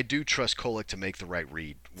I do trust Kolek to make the right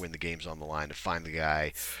read when the game's on the line, to find the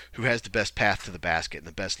guy who has the best path to the basket and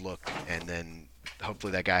the best look, and then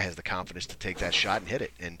hopefully that guy has the confidence to take that shot and hit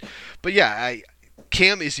it. But yeah,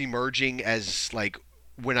 Cam is emerging as like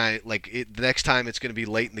the next time it's going to be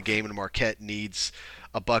late in the game and Marquette needs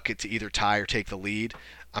a bucket to either tie or take the lead.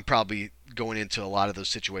 I'm probably going into a lot of those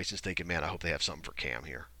situations thinking, man, I hope they have something for Cam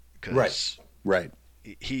here. Right.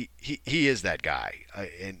 He is that guy,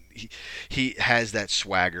 and he has that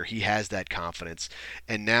swagger, he has that confidence,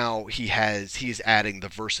 and now he's adding the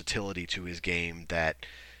versatility to his game that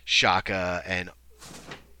Shaka and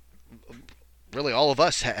really all of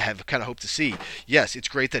us have kind of hoped to see. Yes, it's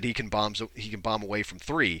great that he can bomb away from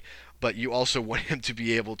three, but you also want him to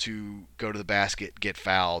be able to go to the basket, get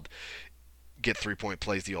fouled, get 3-point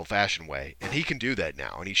plays the old-fashioned way, and he can do that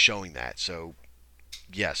now, and he's showing that. So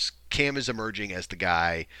yes, Cam is emerging as the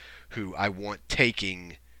guy who I want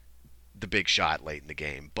taking the big shot late in the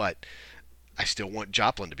game, but I still want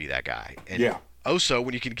Joplin to be that guy. And Oso,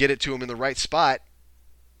 when you can get it to him in the right spot,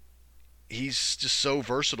 he's just so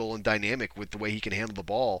versatile and dynamic with the way he can handle the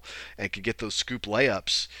ball and can get those scoop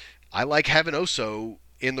layups. I like having Oso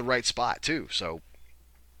in the right spot too. So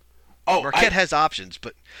Marquette has options,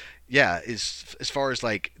 but yeah, as far as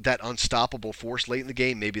like that unstoppable force late in the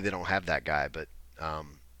game, maybe they don't have that guy, but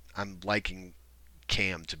I'm liking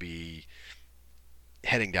Cam to be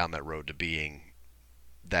heading down that road to being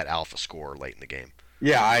that alpha scorer late in the game.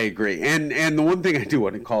 Yeah, I agree. And the one thing I do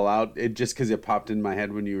want to call out, just because it popped in my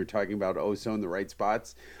head when you were talking about Oso in the right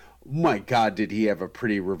spots, my God, did he have a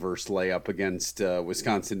pretty reverse layup against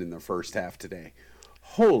Wisconsin in the first half today.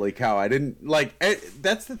 Holy cow, I didn't like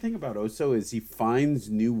that's the thing about Oso, is he finds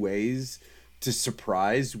new ways to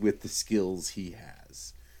surprise with the skills he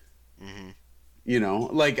has. Mm-hmm. You know,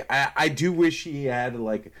 like I do wish he had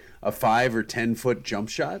like a 5 or 10 foot jump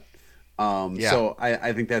shot. So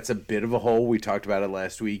I think that's a bit of a hole. We talked about it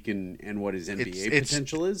last week and what his NBA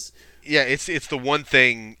potential is. Yeah, it's the one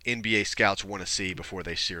thing NBA scouts want to see before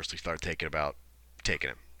they seriously start thinking about taking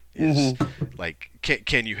him. Is like,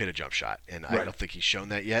 can you hit a jump shot? And I don't think he's shown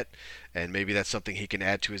that yet. And maybe that's something he can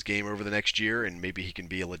add to his game over the next year, and maybe he can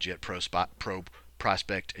be a legit pro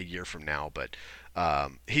prospect a year from now. But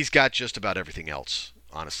he's got just about everything else,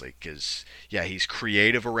 honestly, because he's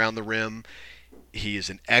creative around the rim. He is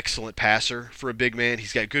an excellent passer for a big man.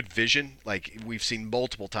 He's got good vision. Like we've seen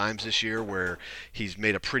multiple times this year where he's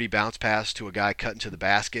made a pretty bounce pass to a guy cutting to the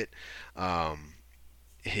basket.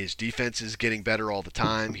 His defense is getting better all the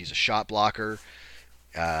time. He's a shot blocker.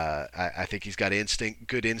 I think he's got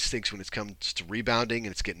good instincts when it comes to rebounding,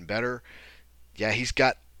 and it's getting better. Yeah, he's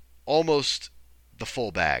got almost the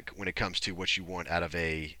full bag when it comes to what you want out of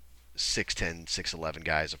a 6'10", 6'11"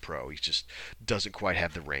 guy as a pro. He just doesn't quite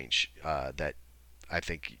have the range that I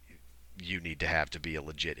think you need to have to be a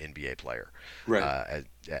legit NBA player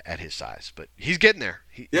at his size. But he's getting there.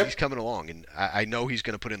 He's coming along, and I know he's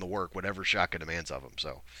going to put in the work, whatever Shaka demands of him.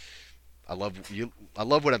 So I love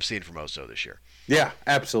what I'm seeing from Oso this year. Yeah,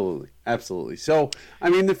 absolutely. So I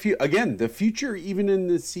mean, the future even in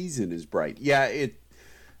this season is bright. Yeah,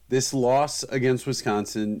 this loss against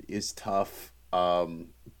Wisconsin is tough,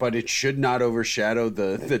 but it should not overshadow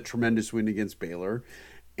the tremendous win against Baylor.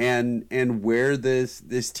 And where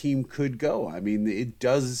this team could go. I mean, it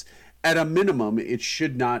does, at a minimum, it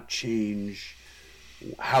should not change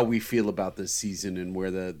how we feel about this season and where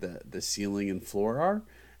the ceiling and floor are.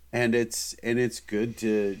 And it's good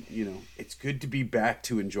to, it's good to be back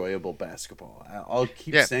to enjoyable basketball. I'll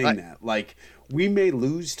keep saying that. Like, we may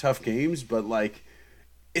lose tough games, but like,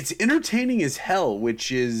 it's entertaining as hell,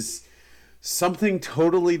 which is something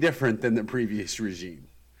totally different than the previous regime.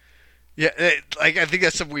 Yeah, like I think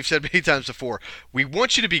that's something we've said many times before. We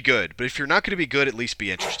want you to be good, but if you're not going to be good, at least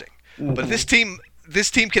be interesting. Mm-hmm. But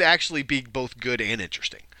this team could actually be both good and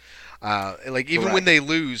interesting. Like even when they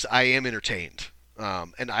lose, I am entertained,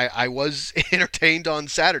 and I was entertained on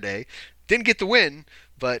Saturday. Didn't get the win,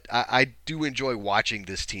 but I do enjoy watching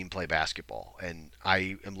this team play basketball, and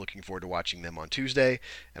I am looking forward to watching them on Tuesday,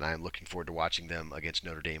 and I am looking forward to watching them against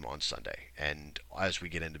Notre Dame on Sunday, and as we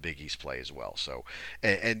get into Big East play as well. So,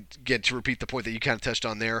 and again, to repeat the point that you kind of touched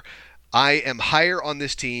on there, I am higher on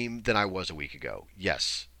this team than I was a week ago.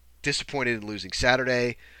 Yes, disappointed in losing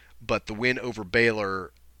Saturday, but the win over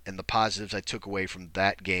Baylor and the positives I took away from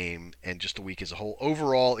that game and just the week as a whole,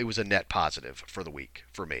 overall, it was a net positive for the week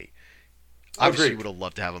for me. Obviously, you would have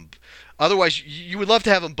loved to have them. Otherwise, you would love to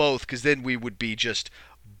have them both, because then we would be just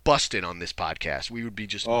busting on this podcast. We would be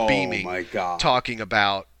just Oh, beaming, my God. talking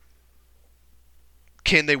about,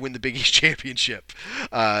 can they win the Big East championship?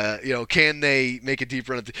 Can they make a deep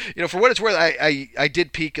run? For what it's worth, I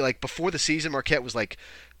did peek like before the season. Marquette was like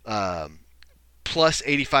plus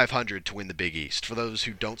 8,500 to win the Big East. For those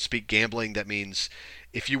who don't speak gambling, that means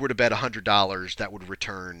if you were to bet $100, that would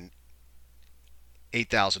return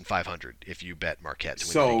 8,500 if you bet Marquette to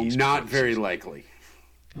win the Big East. So not before the very season. likely.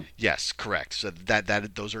 Yes, correct. So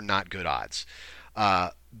that those are not good odds.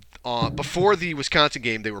 Before the Wisconsin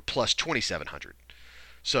game, they were plus 2,700.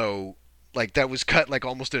 So like that was cut like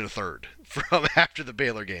almost in a third from after the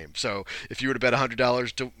Baylor game. So if you were to bet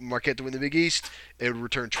 $100 to Marquette to win the Big East, it would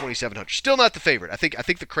return 2,700. Still not the favorite. I think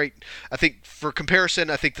for comparison,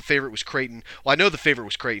 I think the favorite was Creighton. Well, I know the favorite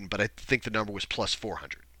was Creighton, but I think the number was plus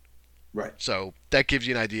 400. Right. So that gives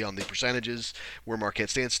you an idea on the percentages where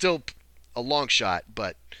Marquette stands. Still a long shot,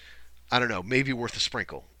 but I don't know, maybe worth a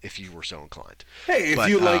sprinkle if you were so inclined. Hey, if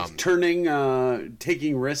you like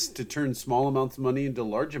taking risks to turn small amounts of money into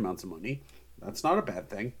large amounts of money, that's not a bad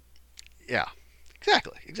thing. Yeah,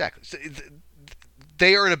 exactly. So,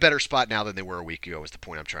 they are in a better spot now than they were a week ago is the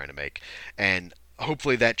point I'm trying to make. And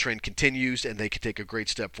hopefully that trend continues and they can take a great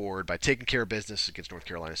step forward by taking care of business against North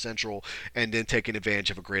Carolina Central and then taking advantage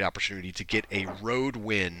of a great opportunity to get a road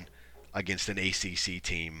win against an ACC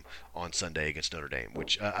team on Sunday against Notre Dame,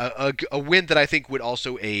 which a win that I think would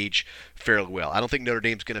also age fairly well. I don't think Notre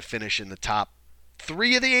Dame's going to finish in the top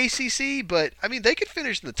 3 of the ACC, but I mean they could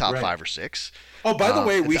finish in the top 5 or 6. Oh, by the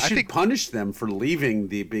way, we should punish them for leaving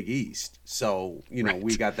the Big East. So Right.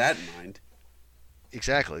 we got that in mind.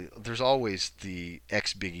 Exactly. There's always the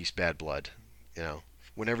ex-Big East bad blood.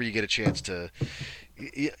 Whenever you get a chance to,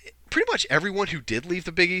 pretty much everyone who did leave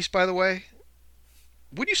the Big East, by the way.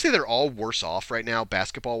 Wouldn't you say they're all worse off right now,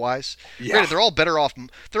 basketball-wise? Yeah. Granted, they're all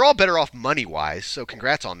better off money-wise. So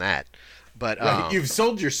congrats on that. But You've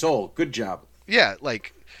sold your soul. Good job. Yeah,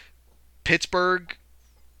 like Pittsburgh,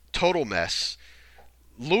 total mess.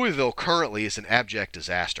 Louisville currently is an abject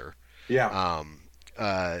disaster. Yeah.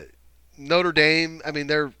 Notre Dame, I mean,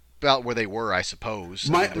 they're about where they were, I suppose.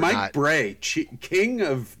 Mike Bray, king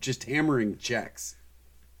of just hammering checks.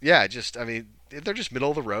 Yeah, they're just middle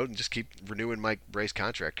of the road and just keep renewing Mike Bray's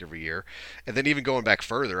contract every year. And then even going back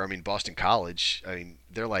further, I mean, Boston College, I mean,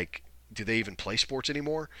 they're like, do they even play sports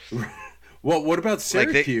anymore? Well, what about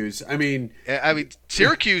Syracuse? I mean,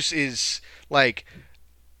 Syracuse is like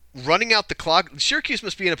running out the clock. Syracuse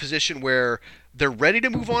must be in a position where they're ready to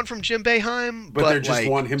move on from Jim Boeheim, but they just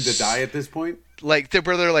want him to die at this point. Like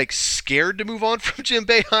they're like scared to move on from Jim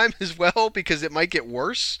Boeheim as well because it might get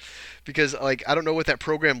worse. Because like I don't know what that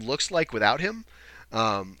program looks like without him,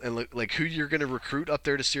 and like who you're going to recruit up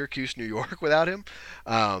there to Syracuse, New York without him.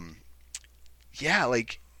 Yeah,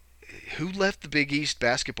 like who left the Big East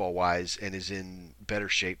basketball wise and is in better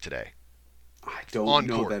shape today? I don't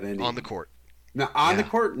know that any on the court. Now on the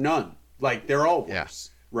court, none. Like they're all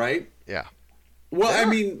worse, right? Yeah. Well, I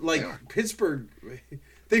mean, like Pittsburgh,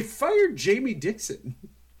 they fired Jamie Dixon.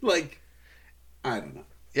 Like, I don't know.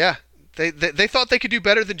 Yeah, they thought they could do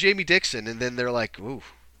better than Jamie Dixon, and then they're like, ooh,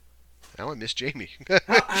 now I miss Jamie.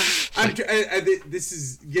 This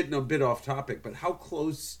is getting a bit off topic, but how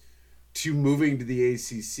close to moving to the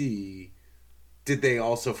ACC did they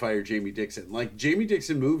also fire Jamie Dixon? Like, Jamie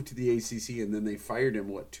Dixon moved to the ACC, and then they fired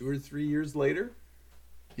him, 2 or 3 years later?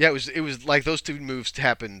 Yeah, it was like those two moves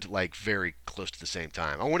happened like very close to the same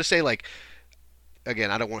time. I want to say like, again,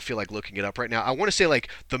 I don't want to feel like looking it up right now. I want to say like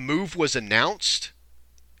the move was announced,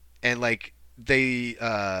 and like they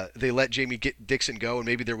let Jamie Dixon go, and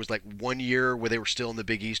maybe there was like 1 year where they were still in the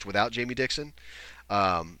Big East without Jamie Dixon,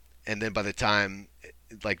 and then by the time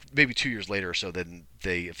like maybe 2 years later or so, then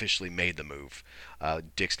they officially made the move.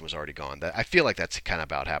 Dixon was already gone. I feel like that's kind of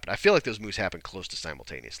about happened. I feel like those moves happened close to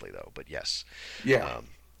simultaneously though. But yes. Yeah.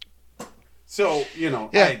 So,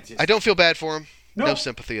 I don't feel bad for him. No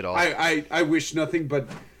sympathy at all. I wish nothing but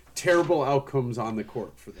terrible outcomes on the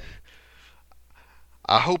court for them.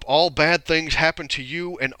 I hope all bad things happen to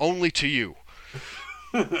you and only to you.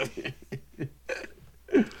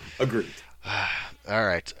 Agreed. All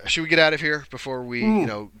right. Should we get out of here before we,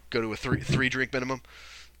 go to a three drink minimum?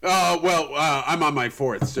 I'm on my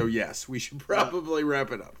 4th, so yes, we should probably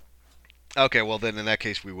wrap it up. Okay, well then in that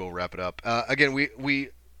case we will wrap it up. Again, we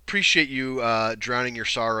appreciate you drowning your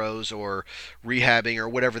sorrows or rehabbing or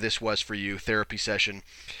whatever this was for you, therapy session,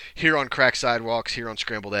 here on Cracked Sidewalks, here on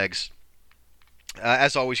Scrambled Eggs.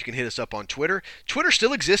 As always, you can hit us up on Twitter. Twitter's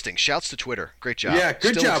still existing. Shouts to Twitter. Great job. Yeah,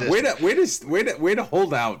 good still job. Way to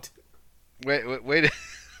hold out. Wait.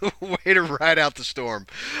 Way to ride out the storm.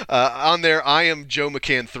 On there, I am Joe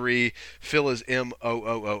McCann3. Phil is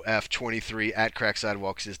MOOOF23. At Crack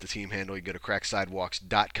Sidewalks is the team handle. You go to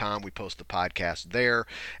cracksidewalks.com. We post the podcast there.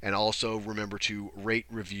 And also remember to rate,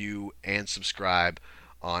 review, and subscribe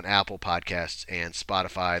on Apple Podcasts and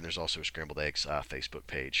Spotify. And there's also a Scrambled Eggs Facebook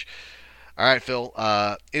page. All right, Phil.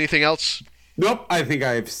 Anything else? Nope. I think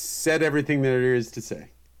I've said everything there is to say.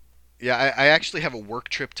 Yeah, I actually have a work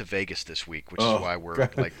trip to Vegas this week, which is why we're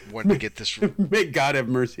like wanting to get this. May God have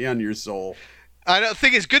mercy on your soul. I don't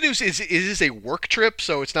think it's good news. Is it is a work trip,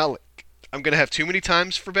 so it's not like I'm gonna have too many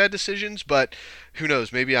times for bad decisions. But who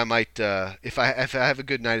knows? Maybe I might, if I have a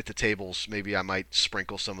good night at the tables, maybe I might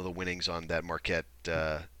sprinkle some of the winnings on that Marquette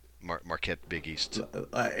Big East.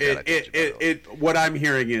 What I'm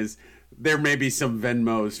hearing is there may be some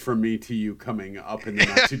Venmos from me to you coming up in the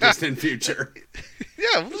not too distant future.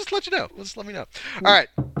 Yeah, we'll just let you know. Let me know. All right,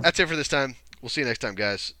 that's it for this time. We'll see you next time,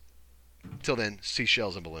 guys. Till then,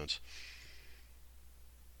 seashells and balloons.